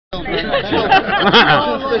First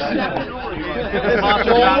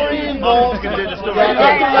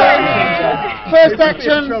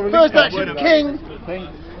action, king.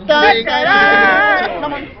 Dun, dun, dun.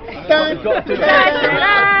 Come on. Dun, dun,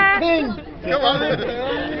 dun. King. Come on.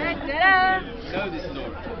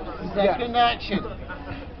 Second action.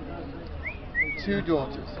 Two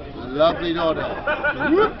daughters. Lovely daughter.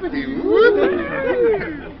 Whoopity whoop.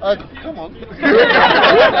 Come on.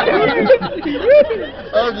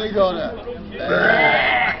 Ugly daughter.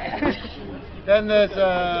 Then there's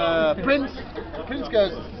Prince. Prince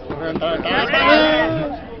goes.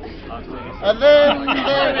 And then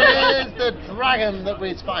there is the dragon that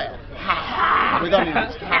breathes fire. With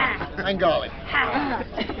onions. And garlic.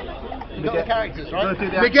 You've got the characters, right?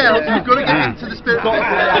 Miguel, you've got to get into the spirit. You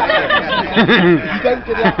don't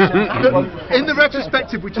do the action. In the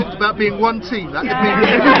retrospective, we talked about being one team. That would mean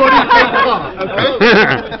everybody take part.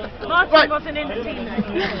 Okay? Martin wasn't in the team though.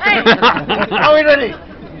 Hey. Are we ready?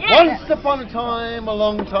 Yeah. Once upon a time, a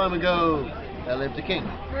long time ago, there lived a king.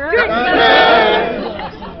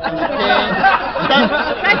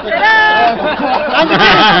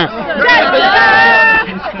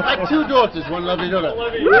 Like two daughters, one lovely daughter.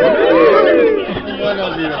 One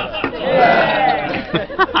lovely daughter.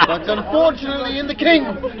 But unfortunately, in the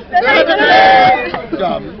kingdom,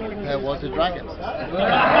 there was a dragon. With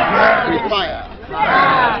fire,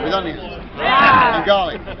 with onions, and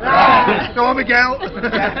garlic. Go on, Miguel.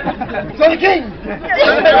 So the king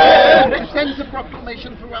sends a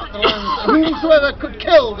proclamation throughout the land. Whomsoever could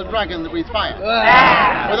kill the dragon that breathes fire,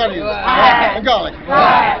 with onions and garlic,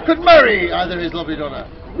 could marry either his lovely daughter.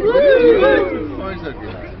 Why is that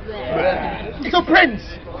good? So Prince,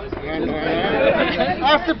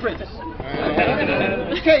 after Prince,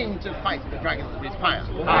 came to fight the dragon that breathes fire.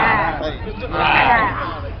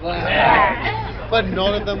 But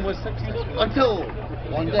none of them was successful until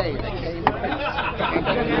one day they came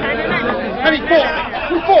and he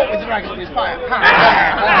fought with the dragon that breathes fire.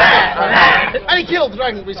 And he killed the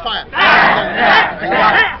dragon that breathes fire.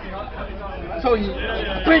 So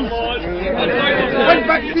Prince went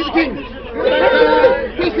back to see the king.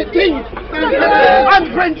 He said, King, I'm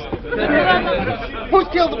the prince. Who's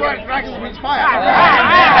killed the dragon that breathes fire?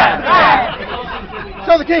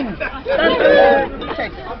 So the king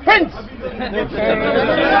said, Prince,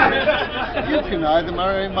 you can either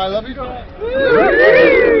marry my lovely daughter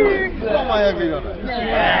or my ugly daughter.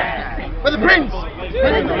 But the prince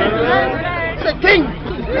said, King,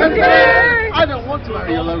 I don't want to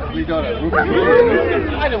marry your lovely daughter. I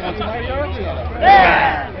don't want to marry your ugly daughter.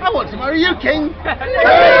 I want to marry you, King.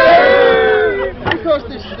 Because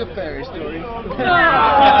this is a fairy story.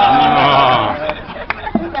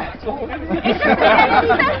 That's all.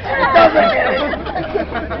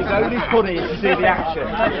 It's only funny to see the action.